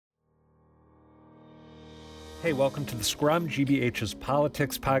Hey, welcome to the Scrum, GBH's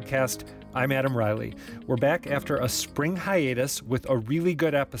Politics Podcast. I'm Adam Reilly. We're back after a spring hiatus with a really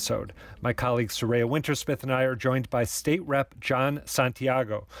good episode. My colleague Saraya Wintersmith and I are joined by State Rep Jon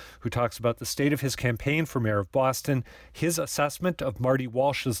Santiago, who talks about the state of his campaign for mayor of Boston, his assessment of Marty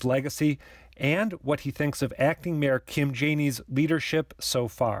Walsh's legacy, and what he thinks of Acting Mayor Kim Janey's leadership so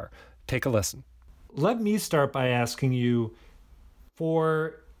far. Take a listen. Let me start by asking you,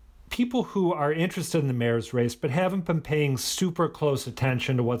 for people who are interested in the mayor's race but haven't been paying super close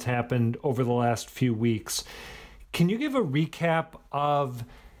attention to what's happened over the last few weeks, can you give a recap of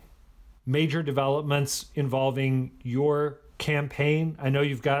major developments involving your campaign? I know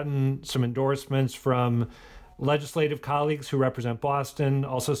you've gotten some endorsements from legislative colleagues who represent Boston,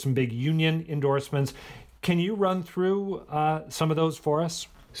 also some big union endorsements. Can you run through some of those for us?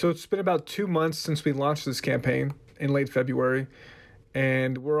 So it's been about 2 months since we launched this campaign in late February,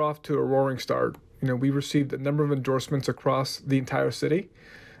 and we're off to a roaring start. We received a number of endorsements across the entire city.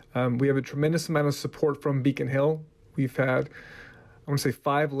 We have a tremendous amount of support from Beacon Hill. We've had,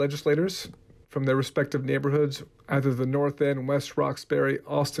 5 legislators from their respective neighborhoods, either the North End, West Roxbury,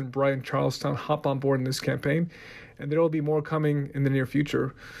 Austin, Brighton, Charlestown, hop on board in this campaign. And there will be more coming in the near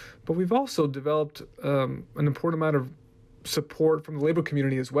future. But we've also developed an important amount of support from the labor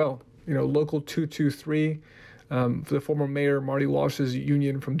community as well. Local 223, for the former Mayor Marty Walsh's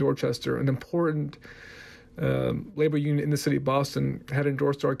union from Dorchester, an important labor union in the city of Boston, had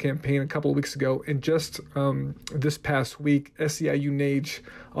endorsed our campaign a couple of weeks ago. And just this past week, SEIU NAGE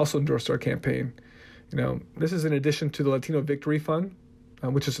also endorsed our campaign. This is in addition to the Latino Victory Fund,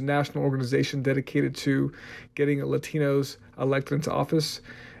 which is a national organization dedicated to getting Latinos elected into office.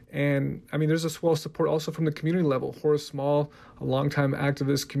 And there's a swell support also from the community level. Horace Small, a longtime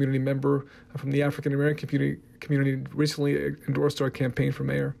activist community member from the African American community, recently endorsed our campaign for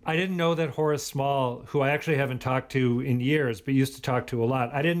mayor. I didn't know that Horace Small, who I actually haven't talked to in years, but used to talk to a lot,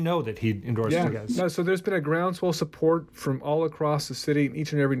 I didn't know that he endorsed you guys. No, so there's been a groundswell support from all across the city in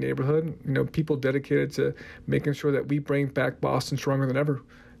each and every neighborhood. People dedicated to making sure that we bring back Boston stronger than ever,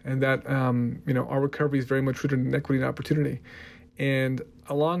 and that our recovery is very much rooted in equity and opportunity. And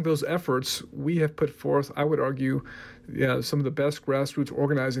along those efforts, we have put forth, I would argue, some of the best grassroots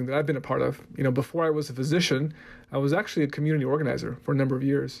organizing that I've been a part of. Before I was a physician, I was actually a community organizer for a number of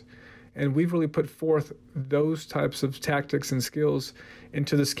years. And we've really put forth those types of tactics and skills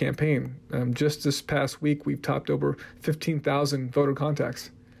into this campaign. Just this past week, we've topped over 15,000 voter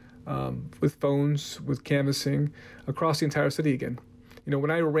contacts with phones, with canvassing across the entire city again.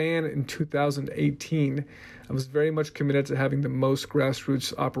 When I ran in 2018, I was very much committed to having the most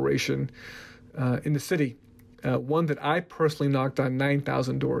grassroots operation in the city, one that I personally knocked on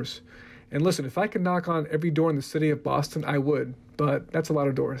 9,000 doors. And listen, if I could knock on every door in the city of Boston, I would, but that's a lot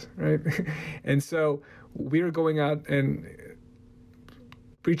of doors, right? And so we are going out and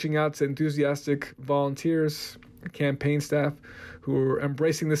reaching out to enthusiastic volunteers, campaign staff who are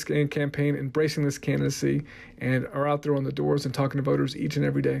embracing this campaign, embracing this candidacy, and are out there on the doors and talking to voters each and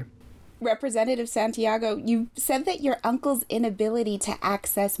every day. Representative Santiago, you said that your uncle's inability to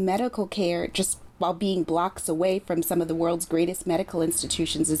access medical care just while being blocks away from some of the world's greatest medical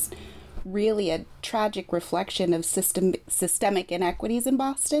institutions is really a tragic reflection of systemic inequities in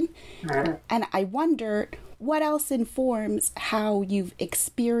Boston. And I wonder what else informs how you've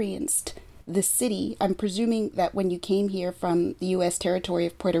experienced the city. I'm presuming that when you came here from the U.S. territory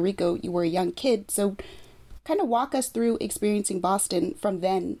of Puerto Rico, you were a young kid. So kind of walk us through experiencing Boston from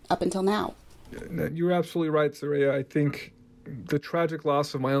then up until now. You're absolutely right, Saraya. I think the tragic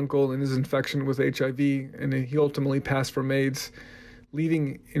loss of my uncle and his infection with HIV, and he ultimately passed from AIDS,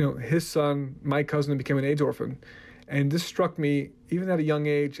 leaving his son, my cousin, became an AIDS orphan. And this struck me, even at a young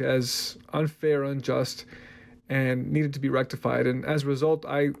age, as unfair, unjust, and needed to be rectified. And as a result,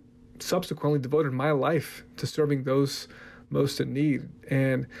 I subsequently devoted my life to serving those most in need.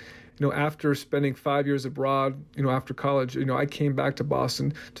 And after spending 5 years abroad, after college, I came back to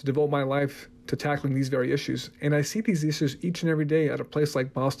Boston to devote my life to tackling these very issues. And I see these issues each and every day at a place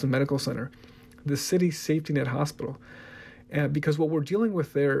like Boston Medical Center, the city's safety net hospital. And because what we're dealing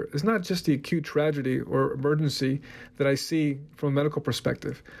with there is not just the acute tragedy or emergency that I see from a medical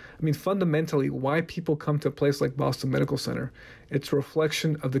perspective. Fundamentally, why people come to a place like Boston Medical Center, it's a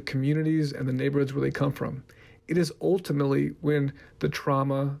reflection of the communities and the neighborhoods where they come from. It is ultimately when the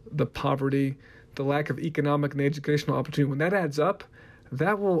trauma, the poverty, the lack of economic and educational opportunity, when that adds up,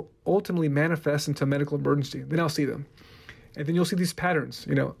 that will ultimately manifest into a medical emergency. Then I'll see them. And then you'll see these patterns.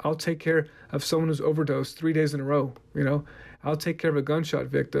 I'll take care of someone who's overdosed 3 days in a row. I'll take care of a gunshot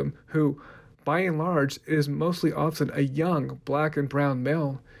victim who, by and large, is mostly often a young black and brown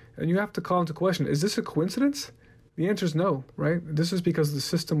male And you have to call into question, is this a coincidence? The answer is no, right? This is because of the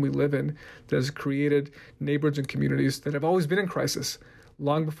system we live in that has created neighborhoods and communities that have always been in crisis,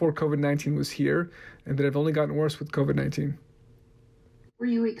 long before COVID-19 was here, and that have only gotten worse with COVID-19. Were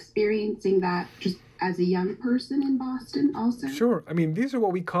you experiencing that just as a young person in Boston also? Sure. I mean, these are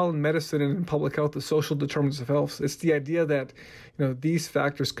what we call in medicine and in public health the social determinants of health. It's the idea that, these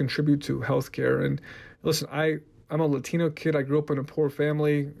factors contribute to healthcare. And listen, I'm a Latino kid. I grew up in a poor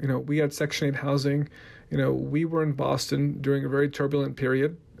family. We had Section 8 housing. We were in Boston during a very turbulent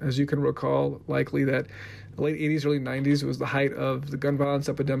period. As you can recall, likely that the late 80s, early 90s was the height of the gun violence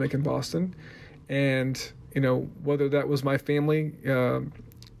epidemic in Boston. And, whether that was my family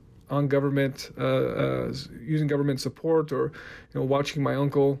on government, using government support, or, watching my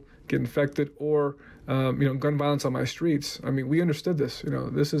uncle get infected, or, gun violence on my streets. I mean, we understood this.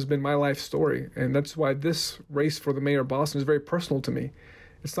 This has been my life story. And that's why this race for the mayor of Boston is very personal to me.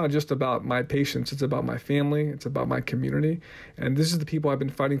 It's not just about my patients. It's about my family. It's about my community. And this is the people I've been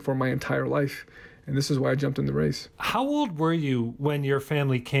fighting for my entire life. And this is why I jumped in the race. How old were you when your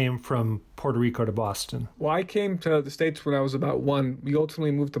family came from Puerto Rico to Boston? Well, I came to the States when I was about 1. We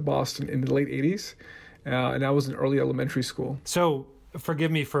ultimately moved to Boston in the late 80s, and I was in early elementary school. So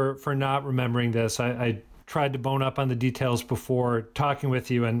forgive me for not remembering this. I tried to bone up on the details before talking with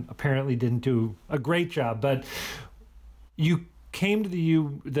you and apparently didn't do a great job. But you came to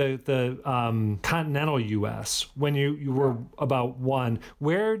the continental U.S. when you were about 1.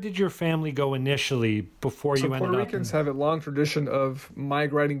 Where did your family go initially before you ended up? Puerto Ricans have a long tradition of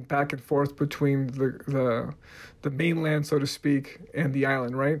migrating back and forth between the mainland, so to speak, and the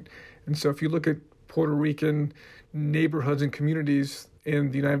island, right? And so if you look at Puerto Rican neighborhoods and communities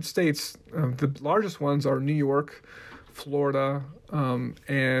in the United States, the largest ones are New York, Florida,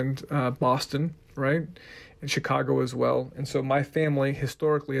 and Boston, right? And Chicago as well. And so my family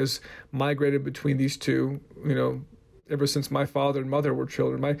historically has migrated between these two, ever since my father and mother were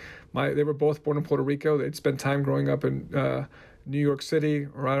children. They were both born in Puerto Rico. They'd spent time growing up in New York City,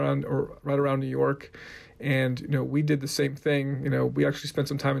 right around New York. And, we did the same thing. We actually spent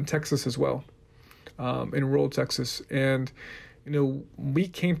some time in Texas as well, in rural Texas. And, we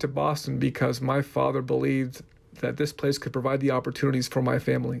came to Boston because my father believed that this place could provide the opportunities for my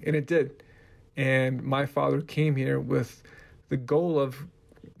family. And it did. And my father came here with the goal of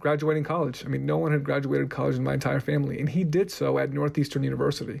graduating college. I mean, no one had graduated college in my entire family. And he did so at Northeastern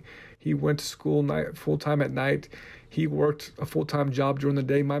University. He went to school full-time at night. He worked a full-time job during the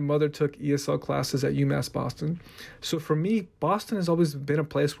day. My mother took ESL classes at UMass Boston. So for me, Boston has always been a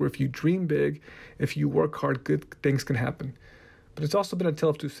place where if you dream big, if you work hard, good things can happen. But it's also been a tale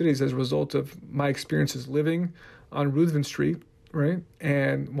of two cities as a result of my experiences living on Ruthven Street, right,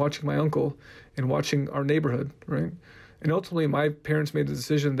 and watching my uncle and watching our neighborhood, right? And ultimately, my parents made the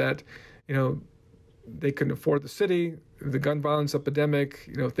decision that, they couldn't afford the city, the gun violence epidemic,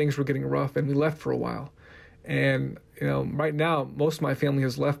 things were getting rough, and we left for a while. And, right now, most of my family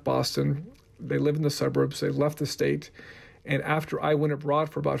has left Boston. They live in the suburbs. They left the state. And after I went abroad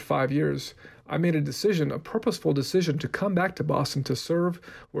for about 5 years, I made a purposeful decision to come back to Boston to serve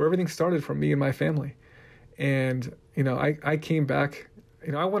where everything started for me and my family. And, I came back.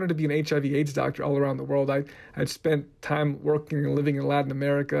 I wanted to be an HIV/AIDS doctor all around the world. I'd spent time working and living in Latin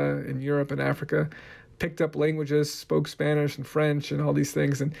America, in Europe and Africa, picked up languages, spoke Spanish and French and all these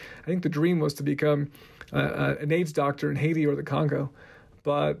things. And I think the dream was to become an AIDS doctor in Haiti or the Congo.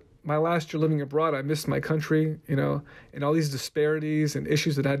 But my last year living abroad, I missed my country, and all these disparities and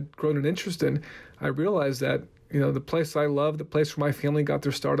issues that I'd grown an interest in. I realized that, the place I love, the place where my family got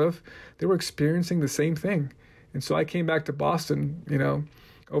their start of, they were experiencing the same thing. And so I came back to Boston,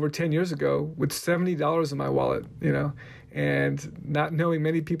 over 10 years ago with $70 in my wallet, and not knowing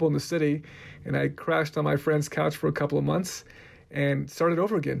many people in the city. And I crashed on my friend's couch for a couple of months and started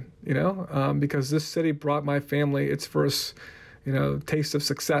over again, because this city brought my family its first, taste of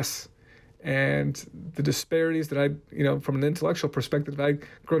success. And the disparities that I, from an intellectual perspective, I'd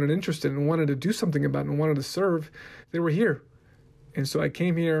grown an interest in and wanted to do something about and wanted to serve, they were here. And so I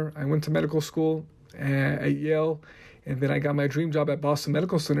came here, I went to medical school at Yale, and then I got my dream job at Boston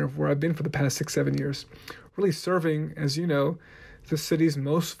Medical Center, where I've been for the past 6-7 years, really serving, as you know, the city's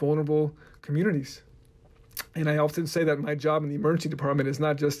most vulnerable communities. And I often say that my job in the emergency department is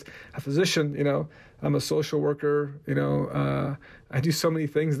not just a physician, I'm a social worker, I do so many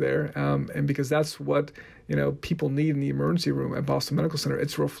things there. And because that's what, people need in the emergency room at Boston Medical Center.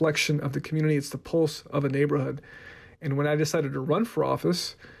 It's a reflection of the community. It's the pulse of a neighborhood. And when I decided to run for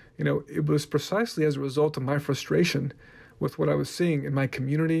office, it was precisely as a result of my frustration with what I was seeing in my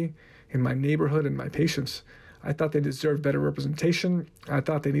community, in my neighborhood, and my patients. I thought they deserved better representation. I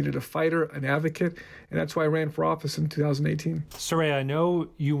thought they needed a fighter, an advocate, and that's why I ran for office in 2018. Saraya, I know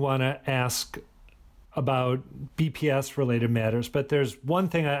you want to ask about BPS-related matters, but there's one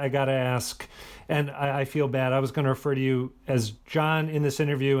thing I got to ask, and I feel bad. I was going to refer to you as John in this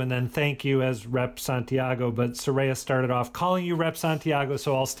interview and then thank you as Rep. Santiago, but Saraya started off calling you Rep. Santiago,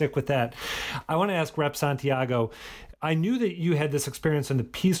 so I'll stick with that. I want to ask Rep. Santiago, I knew that you had this experience in the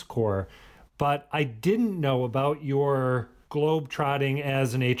Peace Corps, but I didn't know about your globe-trotting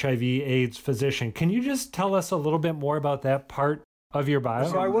as an HIV/AIDS physician. Can you just tell us a little bit more about that part of your bio?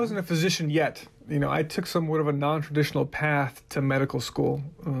 So I wasn't a physician yet. I took somewhat of a non-traditional path to medical school.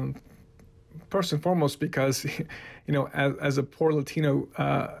 First and foremost, because, as a poor Latino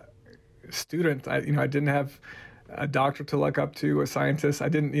student, I didn't have a doctor to look up to, a scientist. I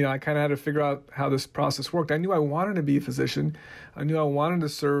didn't, I kind of had to figure out how this process worked. I knew I wanted to be a physician. I knew I wanted to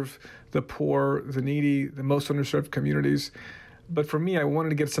serve the poor, the needy, the most underserved communities. But for me, I wanted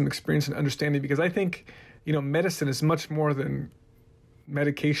to get some experience and understanding because I think, medicine is much more than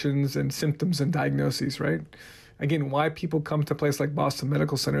medications and symptoms and diagnoses, right? Again, why people come to a place like Boston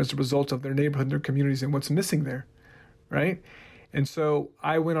Medical Center is a result of their neighborhood, their communities, and what's missing there, right? And so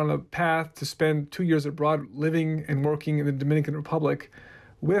I went on a path to spend 2 years abroad living and working in the Dominican Republic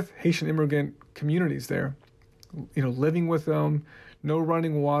with Haitian immigrant communities there, living with them, no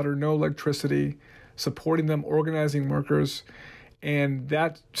running water, no electricity, supporting them, organizing workers. And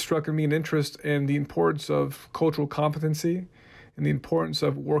that struck in me an interest in the importance of cultural competency and the importance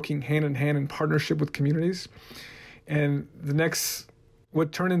of working hand in hand in partnership with communities. And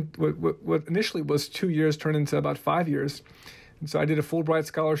what initially was 2 years turned into about 5 years. And so I did a Fulbright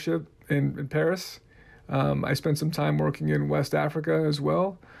scholarship in Paris. I spent some time working in West Africa as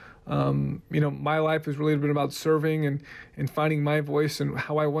well. My life has really been about serving and finding my voice and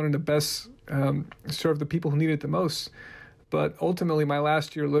how I wanted to best serve the people who need it the most. But ultimately, my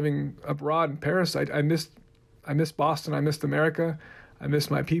last year living abroad in Paris, I missed Boston, I missed America, I missed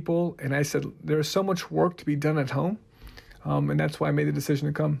my people, and I said, there's so much work to be done at home, and that's why I made the decision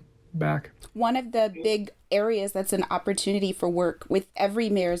to come back. One of the big areas that's an opportunity for work with every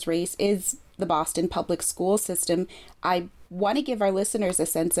mayor's race is the Boston public school system. I want to give our listeners a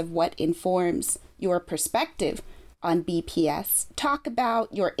sense of what informs your perspective on BPS. Talk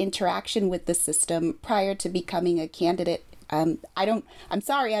about your interaction with the system prior to becoming a candidate. I'm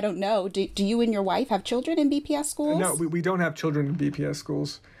sorry, I don't know. Do you and your wife have children in BPS schools? No, we don't have children in BPS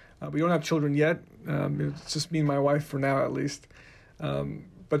schools. We don't have children yet. It's just me and my wife for now, at least.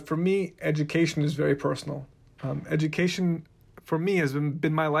 But for me, education is very personal. Education, for me, has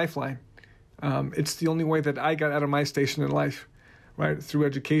been my lifeline. It's the only way that I got out of my station in life, right? Through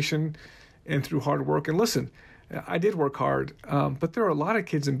education and through hard work. And listen, I did work hard, but there are a lot of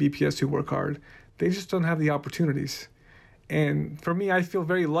kids in BPS who work hard. They just don't have the opportunities. And for me, I feel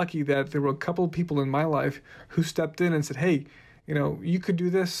very lucky that there were a couple of people in my life who stepped in and said, hey, you could do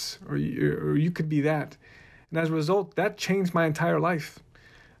this or you could be that. And as a result, that changed my entire life.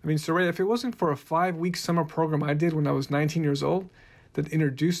 I mean, Saraya, if it wasn't for a 5-week summer program I did when I was 19 years old that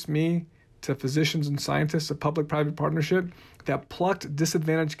introduced me to physicians and scientists, a public-private partnership that plucked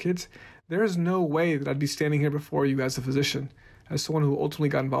disadvantaged kids, there is no way that I'd be standing here before you as a physician, as someone who ultimately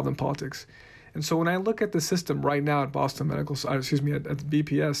got involved in politics. And so when I look at the system right now at Boston Medical, at the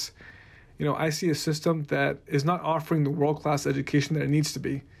BPS, I see a system that is not offering the world-class education that it needs to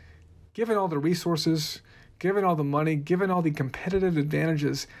be. Given all the resources, given all the money, given all the competitive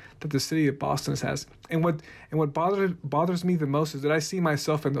advantages that the city of Boston has. And what bothers me the most is that I see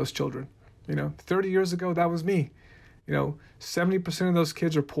myself in those children. 30 years ago, that was me. 70% of those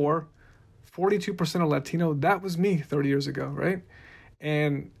kids are poor, 42% are Latino. That was me 30 years ago, right?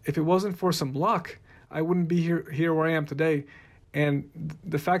 And if it wasn't for some luck, I wouldn't be here where I am today. And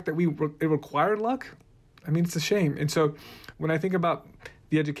the fact that it required luck, it's a shame. And so when I think about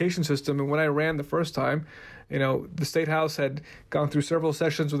the education system, and when I ran the first time, the State House had gone through several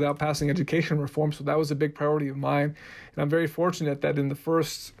sessions without passing education reform, so that was a big priority of mine. And I'm very fortunate that in the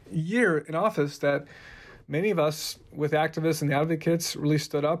first year in office that many of us with activists and advocates really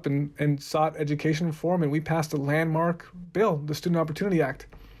stood up and sought education reform, and we passed a landmark bill, the Student Opportunity Act,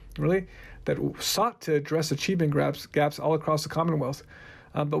 really, that sought to address achievement gaps all across the Commonwealth.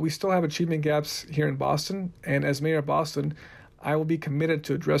 But we still have achievement gaps here in Boston, and as mayor of Boston, I will be committed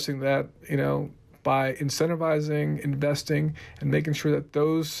to addressing that, by incentivizing, investing, and making sure that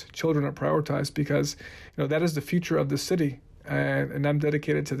those children are prioritized because, that is the future of the city, and I'm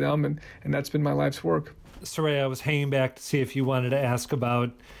dedicated to them, and that's been my life's work. Saraya, I was hanging back to see if you wanted to ask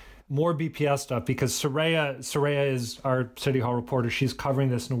about more BPS stuff because Saraya is our City Hall reporter. She's covering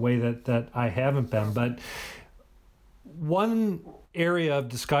this in a way that I haven't been. But One area of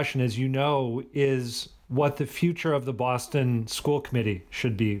discussion, as you know, is what the future of the Boston School Committee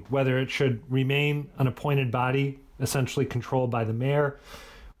should be, whether it should remain an appointed body, essentially controlled by the mayor,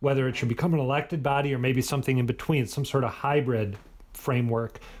 whether it should become an elected body, or maybe something in between, some sort of hybrid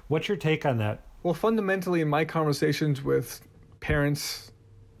framework. What's your take on that? Well, fundamentally, in my conversations with parents,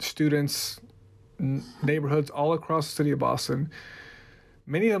 students, neighborhoods all across the city of Boston,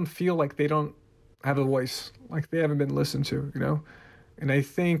 many of them feel like they don't have a voice, like they haven't been listened to, And I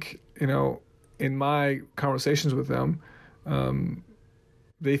think, in my conversations with them,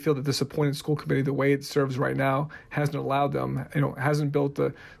 they feel that this appointed school committee, the way it serves right now, hasn't allowed them, hasn't built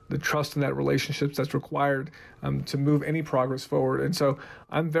the trust in that relationships that's required to move any progress forward. And so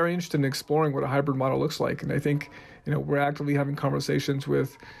I'm very interested in exploring what a hybrid model looks like. And I think, we're actively having conversations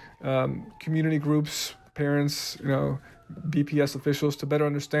with community groups, parents, BPS officials to better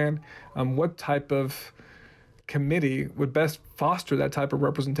understand what type of committee would best foster that type of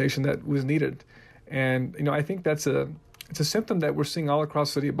representation that was needed. And, I think it's a symptom that we're seeing all across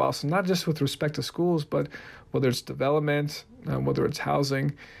the city of Boston, not just with respect to schools, but whether it's development, whether it's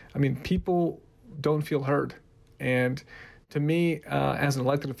housing. I mean, people don't feel heard. And to me, as an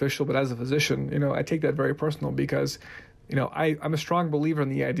elected official, but as a physician, I take that very personal because, I'm a strong believer in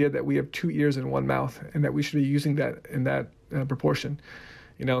the idea that we have 2 ears and 1 mouth, and that we should be using that in that proportion.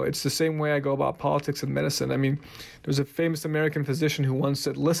 It's the same way I go about politics and medicine. I mean, there's a famous American physician who once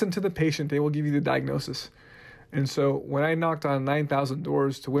said, listen to the patient, they will give you the diagnosis. And so when I knocked on 9,000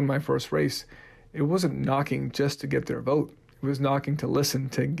 doors to win my first race, it wasn't knocking just to get their vote. It was knocking to listen,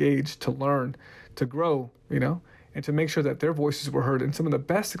 to engage, to learn, to grow, and to make sure that their voices were heard. And some of the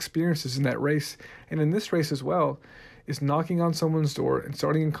best experiences in that race, and in this race as well, is knocking on someone's door and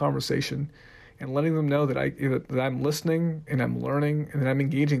starting a conversation and letting them know that I'm listening and I'm learning and that I'm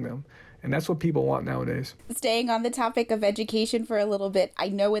engaging them. And that's what people want nowadays. Staying on the topic of education for a little bit, I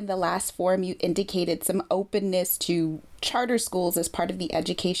know in the last forum you indicated some openness to charter schools as part of the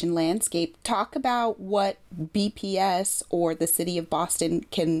education landscape. Talk about what BPS or the city of Boston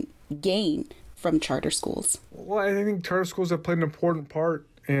can gain from charter schools. Well, I think charter schools have played an important part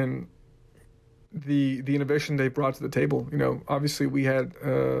in the innovation they brought to the table. Obviously we had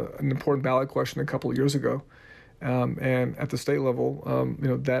an important ballot question a couple of years ago. And at the state level,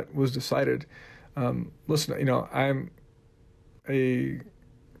 that was decided. Listen, I'm a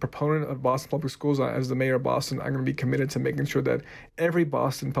proponent of Boston Public Schools. As the mayor of Boston, I'm going to be committed to making sure that every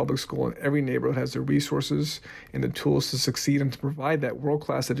Boston public school in every neighborhood has the resources and the tools to succeed and to provide that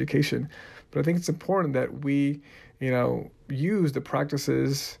world-class education. But I think it's important that we, use the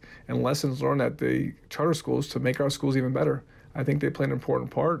practices and lessons learned at the charter schools to make our schools even better. I think they play an important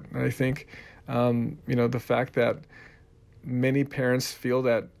part. And I think the fact that many parents feel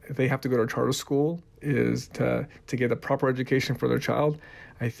that if they have to go to a charter school is to get a proper education for their child.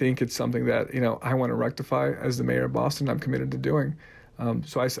 I think it's something that, I want to rectify as the mayor of Boston. I'm committed to doing.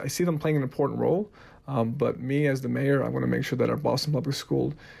 So I see them playing an important role. But me as the mayor, I want to make sure that our Boston Public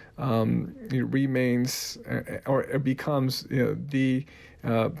School remains or becomes the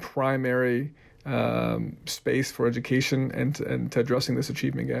primary space for education and to addressing this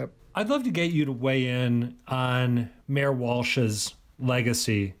achievement gap. I'd love to get you to weigh in on Mayor Walsh's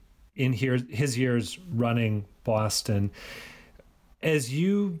legacy in his years running Boston. As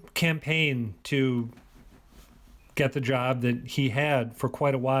you campaign to get the job that he had for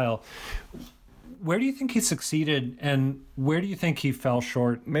quite a while, where do you think he succeeded and where do you think he fell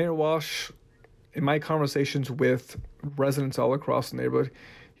short? Mayor Walsh, in my conversations with residents all across the neighborhood,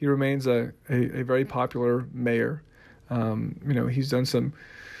 he remains a very popular mayor. He's done some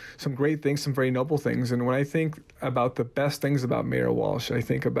great things, some very noble things. And when I think about the best things about Mayor Walsh, I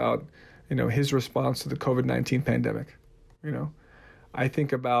think about, his response to the COVID-19 pandemic. I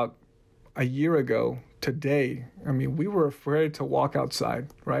think about a year ago today, we were afraid to walk outside,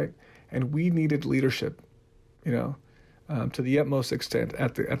 right? And we needed leadership, to the utmost extent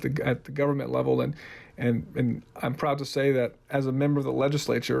at the government level. And I'm proud to say that as a member of the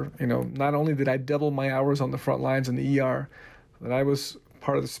legislature, not only did I double my hours on the front lines in the ER, that I was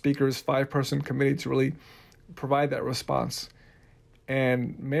part of the speaker's 5-person committee to really provide that response.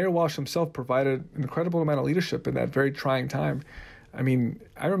 And Mayor Walsh himself provided an incredible amount of leadership in that very trying time. I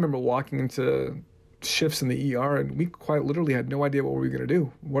remember walking into shifts in the ER and we quite literally had no idea what we were going to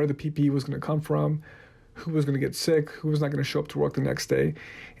do, where the PPE was going to come from, who was going to get sick, who was not going to show up to work the next day.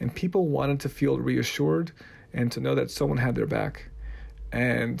 And people wanted to feel reassured and to know that someone had their back.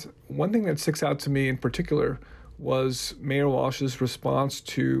 And one thing that sticks out to me in particular was Mayor Walsh's response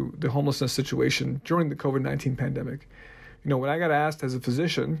to the homelessness situation during the COVID-19 pandemic. When I got asked as a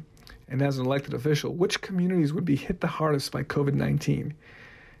physician and as an elected official, which communities would be hit the hardest by COVID-19?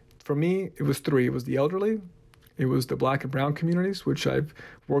 For me, it was three. It was the elderly, it was the Black and brown communities, which I've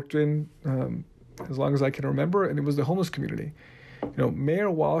worked in as long as I can remember, and it was the homeless community. Mayor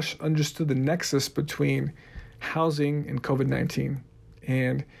Walsh understood the nexus between housing and COVID-19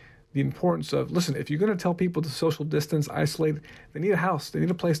 and the importance of, listen, if you're going to tell people to social distance, isolate, they need a house, they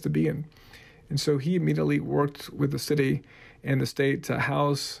need a place to be in. And so he immediately worked with the city and the state to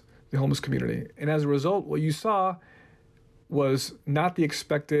house the homeless community. And as a result, what you saw was not the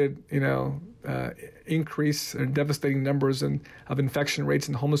expected, increase in devastating numbers of infection rates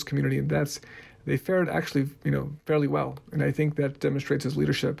in the homeless community and deaths. They fared actually, fairly well. And I think that demonstrates his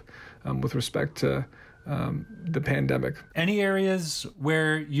leadership with respect to the pandemic. Any areas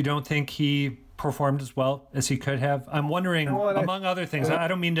where you don't think he performed as well as he could have? I'm wondering, among other things, I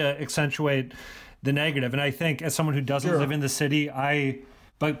don't mean to accentuate the negative. And I think as someone who doesn't live in the city,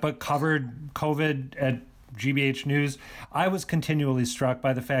 but covered COVID at GBH News, I was continually struck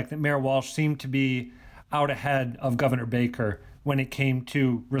by the fact that Mayor Walsh seemed to be out ahead of Governor Baker when it came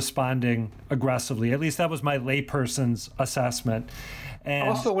to responding aggressively. At least that was my layperson's assessment. And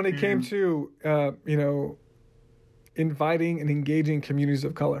also when it came to, inviting and engaging communities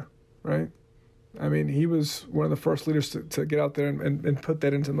of color, right? I mean, he was one of the first leaders to get out there and put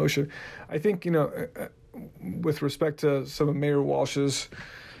that into motion. I think, with respect to some of Mayor Walsh's,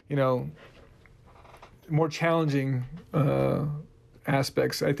 more challenging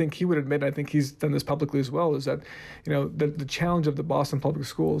aspects, I think he would admit, I think he's done this publicly as well, is that, the challenge of the Boston public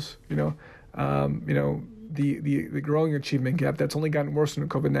schools, the growing achievement gap that's only gotten worse under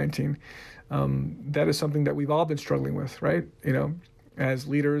COVID-19. That is something that we've all been struggling with, right? As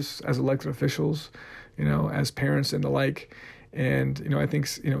leaders, as elected officials, as parents and the like. And, I think,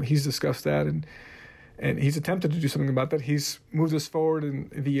 he's discussed that and he's attempted to do something about that. He's moved us forward in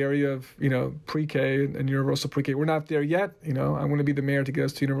the area of, pre-K and universal pre-K. We're not there yet. I'm going to be the mayor to get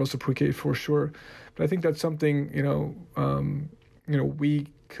us to universal pre-K for sure. But I think that's something, we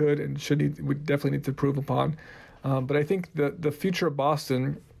could and we definitely need to improve upon. But I think the future of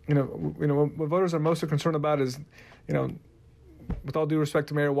Boston, what voters are most concerned about is, with all due respect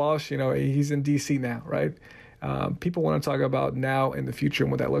to Mayor Walsh, he's in D.C. now, right? People want to talk about now and the future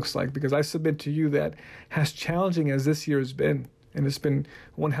and what that looks like, because I submit to you that as challenging as this year has been, and it's been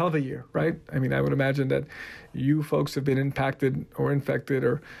one hell of a year, right? I mean, I would imagine that you folks have been impacted or infected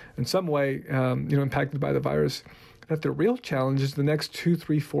or in some way, impacted by the virus, that the real challenge is the next 2,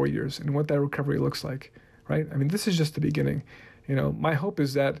 3, 4 years and what that recovery looks like, right? I mean, this is just the beginning. My hope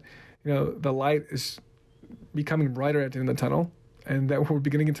is that, the light is becoming brighter at the end of the tunnel and that we're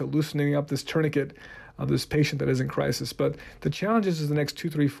beginning to loosening up this tourniquet of this patient that is in crisis. But the challenge is the next 2,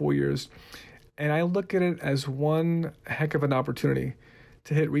 3, 4 years. And I look at it as one heck of an opportunity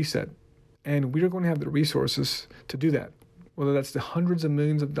to hit reset. And we are going to have the resources to do that, whether that's the hundreds of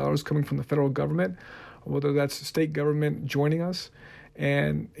millions of dollars coming from the federal government, or whether that's the state government joining us.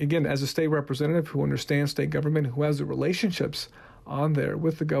 And again, as a state representative who understands state government, who has the relationships on there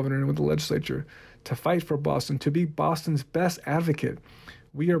with the governor and with the legislature to fight for Boston, to be Boston's best advocate,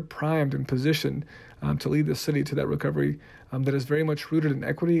 we are primed and positioned to lead the city to that recovery that is very much rooted in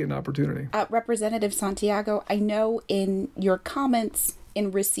equity and opportunity. Representative Santiago, I know in your comments in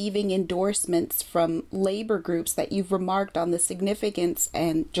receiving endorsements from labor groups that you've remarked on the significance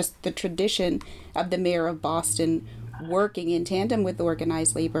and just the tradition of the mayor of Boston working in tandem with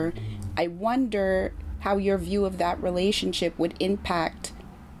organized labor. I wonder how your view of that relationship would impact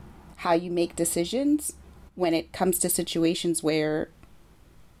how you make decisions when it comes to situations where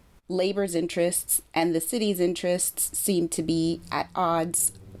labor's interests and the city's interests seem to be at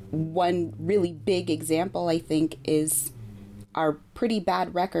odds. One really big example, I think, is our pretty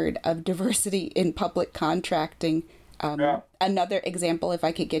bad record of diversity in public contracting. Another example, if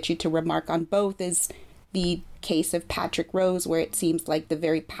I could get you to remark on both, is the case of Patrick Rose, where it seems like the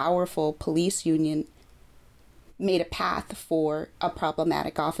very powerful police union made a path for a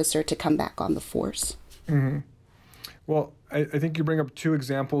problematic officer to come back on the force. Mm-hmm. Well, I think you bring up two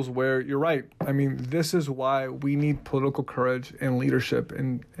examples where you're right. I mean, this is why we need political courage and leadership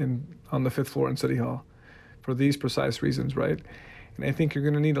in on the fifth floor in City Hall for these precise reasons, right? And I think you're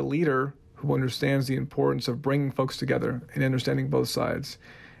going to need a leader who understands the importance of bringing folks together and understanding both sides.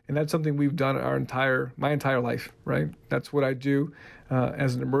 And that's something we've done my entire life, right? That's what I do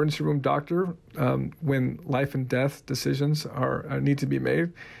as an emergency room doctor when life and death decisions need to be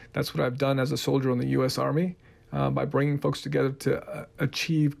made. That's what I've done as a soldier in the U.S. Army by bringing folks together to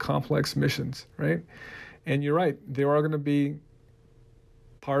achieve complex missions, right? And you're right, there are going to be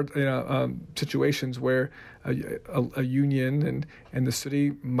situations where a union and the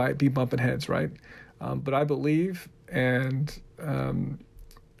city might be bumping heads, right? But I believe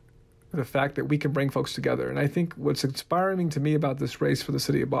the fact that we can bring folks together. And I think what's inspiring to me about this race for the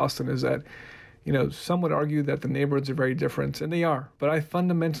city of Boston is that, some would argue that the neighborhoods are very different, and they are. But I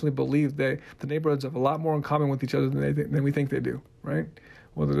fundamentally believe the neighborhoods have a lot more in common with each other than we think they do, right?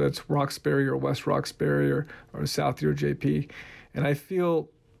 Whether that's Roxbury or West Roxbury or Southie or JP. And I feel,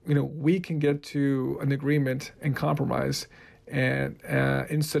 we can get to an agreement and compromise and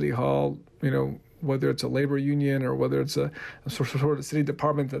in City Hall, whether it's a labor union or whether it's a sort of city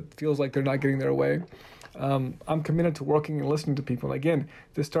department that feels like they're not getting their way. I'm committed to working and listening to people. And again,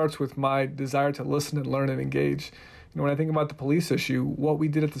 this starts with my desire to listen and learn and engage. When I think about the police issue, what we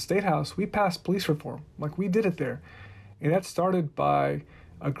did at the State House, we passed police reform. Like, we did it there. And that started by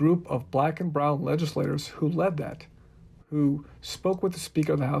a group of black and brown legislators who led that, who spoke with the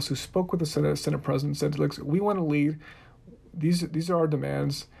Speaker of the House, who spoke with the Senate President, said, look, we want to lead. These are our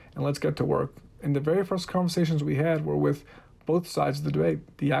demands, and let's get to work. And the very first conversations we had were with both sides of the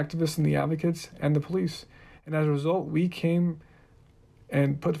debate, the activists and the advocates and the police. And as a result, we came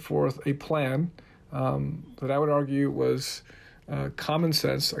and put forth a plan that I would argue was common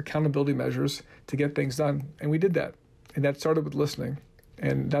sense, accountability measures to get things done. And we did that. And that started with listening.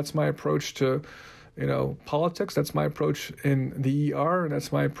 And that's my approach to, politics. That's my approach in the ER, and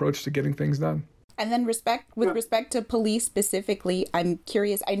that's my approach to getting things done. And then with respect to police specifically, I'm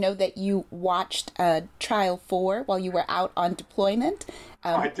curious. I know that you watched Trial 4 while you were out on deployment.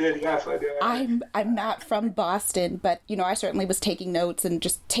 I did, yes, I did. I'm not from Boston, but, I certainly was taking notes and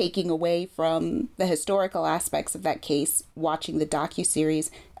just taking away from the historical aspects of that case, watching the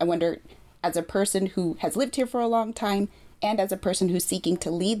docuseries. I wonder, as a person who has lived here for a long time and as a person who's seeking to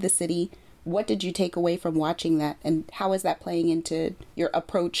lead the city, what did you take away from watching that? And how is that playing into your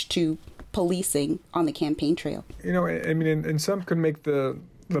approach to policing on the campaign trail? And some could make the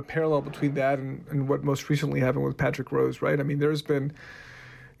parallel between that and what most recently happened with Patrick Rose, right? There's been,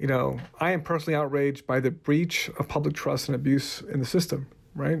 I am personally outraged by the breach of public trust and abuse in the system,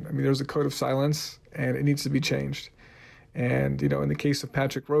 right? There's a code of silence, and it needs to be changed. And, in the case of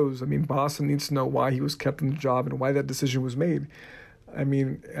Patrick Rose, Boston needs to know why he was kept in the job and why that decision was made.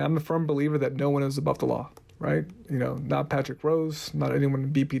 I'm a firm believer that no one is above the law. Right? Not Patrick Rose, not anyone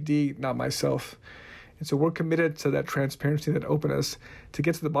in BPD, not myself. And so we're committed to that transparency, that openness, to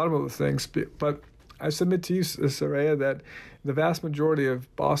get to the bottom of the things. But I submit to you, Saraya, that the vast majority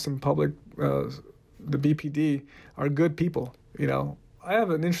of Boston public, the BPD, are good people. I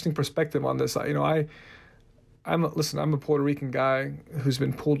have an interesting perspective on this. I'm a Puerto Rican guy who's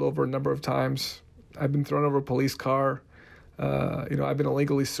been pulled over a number of times. I've been thrown over a police car. I've been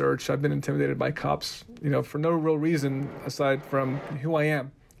illegally searched. I've been intimidated by cops, for no real reason aside from who I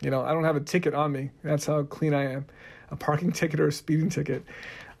am. I don't have a ticket on me. That's how clean I am, a parking ticket or a speeding ticket.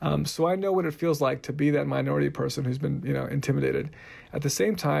 So I know what it feels like to be that minority person who's been, intimidated. At the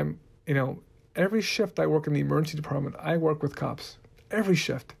same time, every shift I work in the emergency department, I work with cops. Every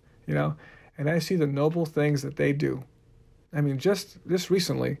shift, and I see the noble things that they do. Just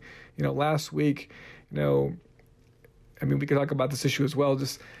recently, last week, we could talk about this issue as well,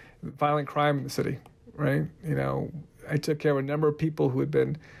 just violent crime in the city, right? I took care of a number of people who had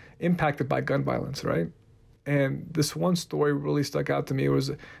been impacted by gun violence, right? And this one story really stuck out to me. It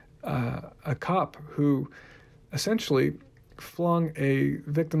was a cop who essentially flung a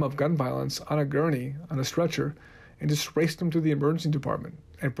victim of gun violence on a gurney, on a stretcher, and just raced him to the emergency department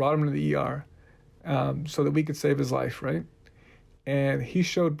and brought him to the ER so that we could save his life, right? And he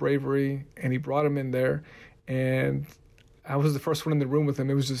showed bravery, and he brought him in there, and I was the first one in the room with him.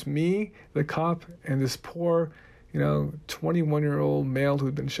 It was just me, the cop, and this poor, 21-year-old male who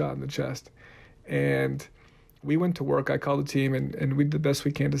had been shot in the chest. And we went to work. I called the team, and we did the best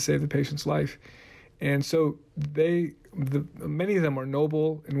we can to save the patient's life. And so many of them are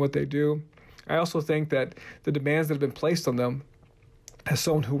noble in what they do. I also think that the demands that have been placed on them as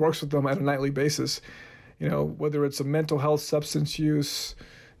someone who works with them at a nightly basis, whether it's a mental health, substance use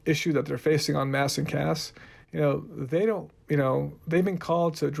issue that they're facing en masse in Cass, they've been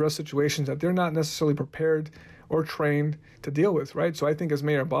called to address situations that they're not necessarily prepared or trained to deal with, right? So I think as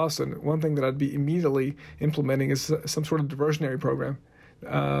mayor of Boston, one thing that I'd be immediately implementing is some sort of diversion program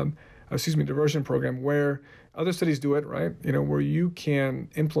where other cities do it, right? Where you can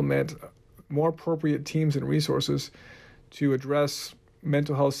implement more appropriate teams and resources to address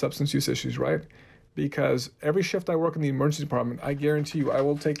mental health, substance use issues, right? Because every shift I work in the emergency department, I guarantee you I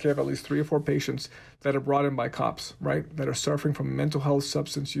will take care of at least 3 or 4 patients that are brought in by cops, right? That are suffering from mental health,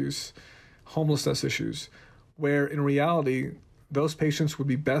 substance use, homelessness issues, where in reality, those patients would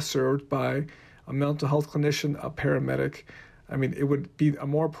be best served by a mental health clinician, a paramedic. I mean, it would be a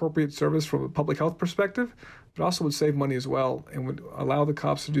more appropriate service from a public health perspective, but also would save money as well and would allow the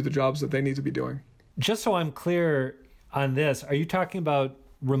cops to do the jobs that they need to be doing. Just so I'm clear on this, are you talking about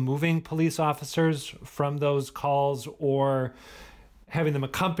removing police officers from those calls or having them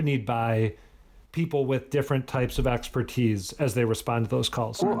accompanied by people with different types of expertise as they respond to those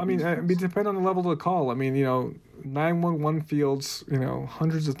calls? Well, I mean, it depends on the level of the call. I mean, 911 fields,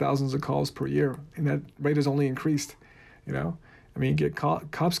 hundreds of thousands of calls per year, and that rate has only increased, I mean,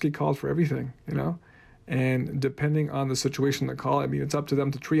 cops get called for everything, and depending on the situation of the call, I mean, it's up to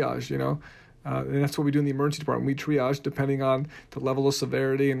them to triage, and that's what we do in the emergency department. We triage depending on the level of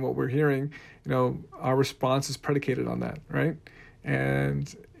severity and what we're hearing. Our response is predicated on that, right?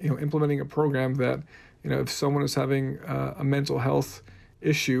 And implementing a program that, if someone is having a mental health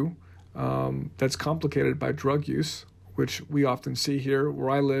issue that's complicated by drug use, which we often see here where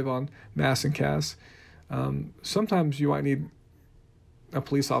I live on Mass and Cass, sometimes you might need a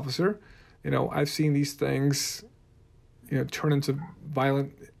police officer. I've seen these things, turn into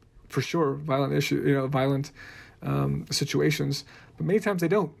violent situations, but many times they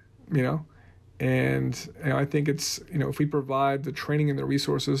don't, And I think it's, if we provide the training and the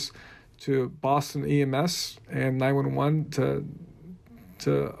resources to Boston EMS and 911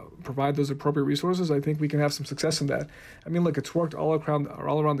 to provide those appropriate resources, I think we can have some success in that. I mean, look, it's worked all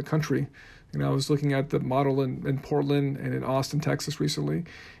around the country. I was looking at the model in Portland and in Austin, Texas recently,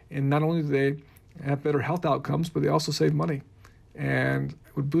 and not only do they have better health outcomes, but they also save money and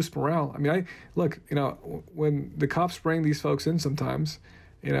it would boost morale. I mean, when the cops bring these folks in sometimes,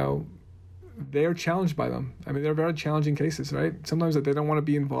 they're challenged by them. I mean, they're very challenging cases, right? Sometimes that they don't want to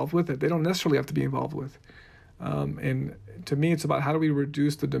be involved with it. They don't necessarily have to be involved with. And to me, it's about how do we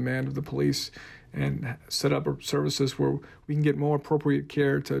reduce the demand of the police and set up services where we can get more appropriate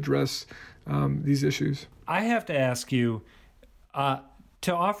care to address these issues. I have to ask you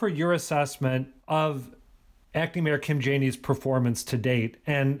to offer your assessment of Acting Mayor Kim Janey's performance to date.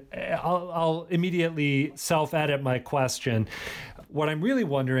 And I'll immediately self-edit my question. What I'm really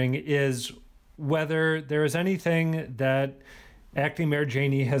wondering is whether there is anything that Acting Mayor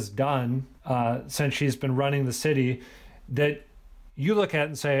Janey has done since she's been running the city that you look at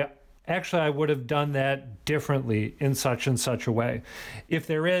and say, actually, I would have done that differently in such and such a way. If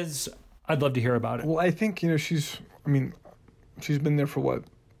there is, I'd love to hear about it. Well, I think, she's been there for what?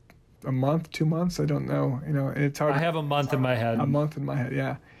 A month, 2 months? I don't know. And it's hard. I have a month in my head. A month in my head,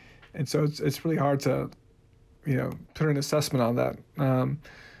 yeah. And so it's really hard to, put an assessment on that.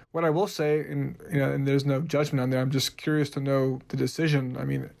 What I will say, and there's no judgment on there. I'm just curious to know the decision. I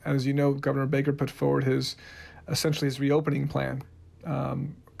mean, as you know, Governor Baker put forward his reopening plan a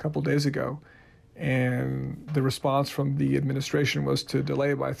couple days ago, and the response from the administration was to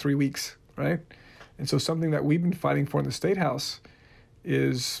delay by 3 weeks, right? And so something that we've been fighting for in the State House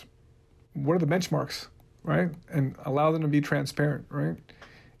is, what are the benchmarks, right? And allow them to be transparent, right?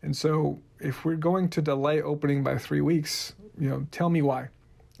 And so if we're going to delay opening by 3 weeks, tell me why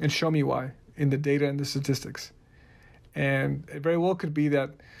and show me why in the data and the statistics. And it very well could be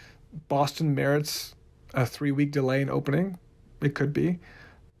that Boston merits a 3-week delay in opening. It could be.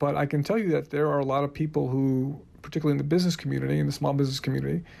 But I can tell you that there are a lot of people who, particularly in the business community, in the small business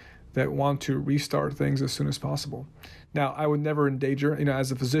community, that want to restart things as soon as possible. Now, I would never endanger,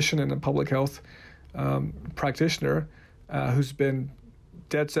 as a physician and a public health practitioner who's been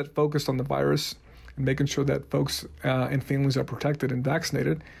dead set focused on the virus and making sure that folks and families are protected and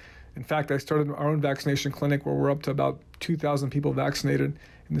vaccinated. In fact, I started our own vaccination clinic where we're up to about 2,000 people vaccinated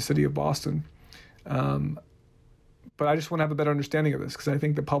in the city of Boston. But I just want to have a better understanding of this because I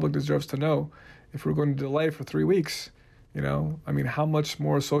think the public deserves to know if we're going to delay for 3 weeks, how much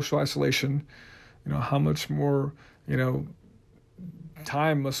more social isolation, how much more,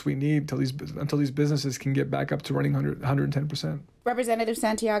 time must we need until these businesses can get back up to running 110%. Representative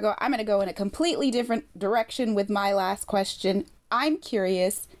Santiago, I'm going to go in a completely different direction with my last question. I'm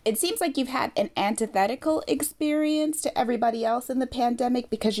curious, it seems like you've had an antithetical experience to everybody else in the pandemic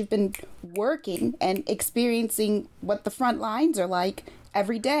because you've been working and experiencing what the front lines are like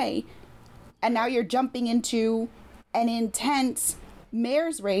every day. And now you're jumping into an intense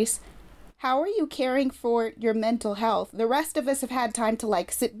mayor's race. How are you caring for your mental health? The rest of us have had time to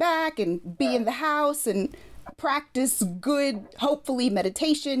sit back and be in the house and practice good, hopefully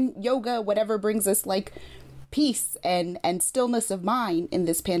meditation, yoga, whatever brings us peace and stillness of mind in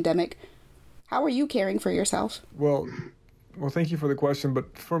this pandemic. How are you caring for yourself? Well, thank you for the question.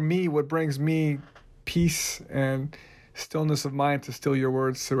 But for me, what brings me peace and stillness of mind, to steal your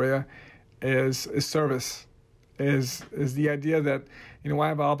words, Saraya, is service. is the idea that, I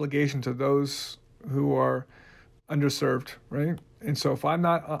have an obligation to those who are underserved, right? And so if I'm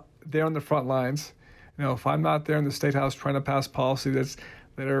not there on the front lines, if I'm not there in the State House trying to pass policy that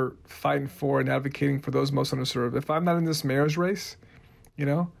are fighting for and advocating for those most underserved, if I'm not in this mayor's race,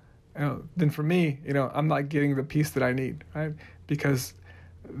 then for me, I'm not getting the piece that I need, right? Because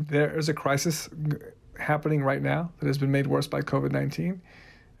there is a crisis happening right now that has been made worse by COVID-19.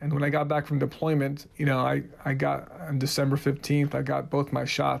 And when I got back from deployment, I got on December 15th, I got both my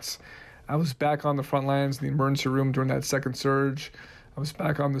shots. I was back on the front lines in the emergency room during that second surge. I was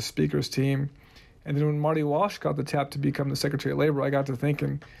back on the speaker's team. And then when Marty Walsh got the tap to become the Secretary of Labor, I got to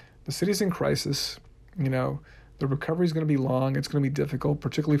thinking, the city's in crisis. The recovery is going to be long. It's going to be difficult,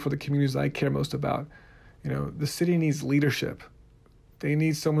 particularly for the communities I care most about. The city needs leadership. They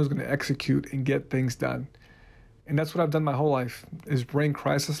need someone who's going to execute and get things done. And that's what I've done my whole life, is bring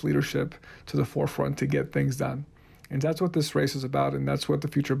crisis leadership to the forefront to get things done. And that's what this race is about, and that's what the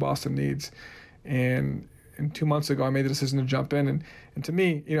future of Boston needs. And 2 months ago, I made the decision to jump in. And to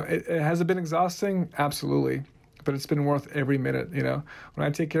me, has it been exhausting? Absolutely. But it's been worth every minute. When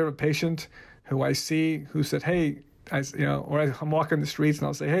I take care of a patient who I see who said, hey, or I'm walking the streets and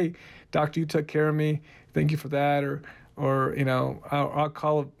I'll say, hey, doctor, you took care of me. Thank you for that. Or I'll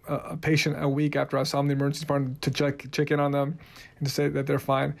call a patient a week after I saw them in the emergency department to check in on them and to say that they're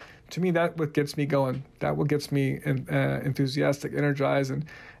fine. To me, that's what gets me going. That what gets me enthusiastic, energized,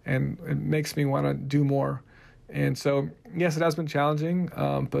 and it makes me want to do more. And so, yes, it has been challenging,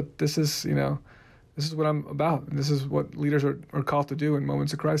 but this is what I'm about. And this is what leaders are called to do in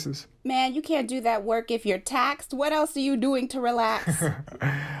moments of crisis. Man, you can't do that work if you're taxed. What else are you doing to relax?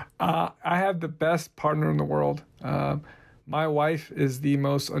 I have the best partner in the world. My wife is the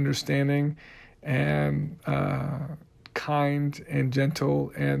most understanding and kind and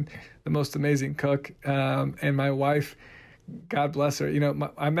gentle and the most amazing cook. And my wife, God bless her,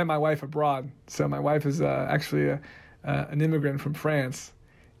 I met my wife abroad. So my wife is actually an immigrant from France.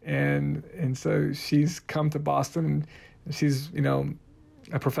 And so she's come to Boston, and she's,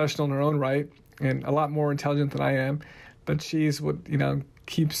 a professional in her own right and a lot more intelligent than I am. But she's what,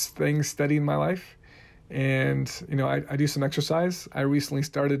 keeps things steady in my life. And, I do some exercise. I recently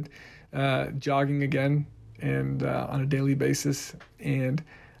started jogging again and on a daily basis. And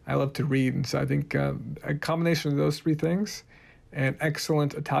I love to read. And so I think a combination of those three things and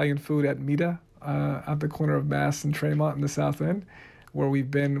excellent Italian food at Mita at the corner of Mass and Tremont in the South End, where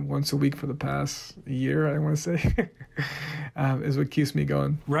we've been once a week for the past year, I want to say, is what keeps me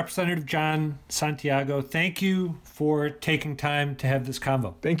going. Representative Jon Santiago, thank you for taking time to have this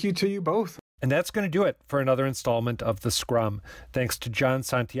convo. Thank you to you both. And that's going to do it for another installment of The Scrum. Thanks to Jon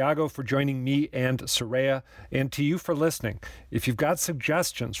Santiago for joining me and Saraya, and to you for listening. If you've got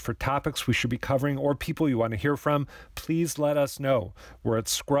suggestions for topics we should be covering or people you want to hear from, please let us know. We're at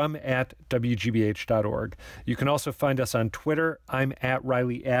scrum@wgbh.org. You can also find us on Twitter. I'm at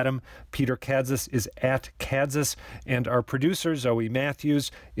Reilly Adam. Peter Kadzis is at Kadzis. And our producer, Zoe Matthews,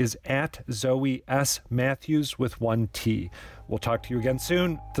 is at Zoe S. Matthews with 1 T. We'll talk to you again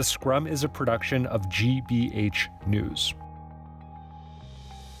soon. The Scrum is a production of GBH News.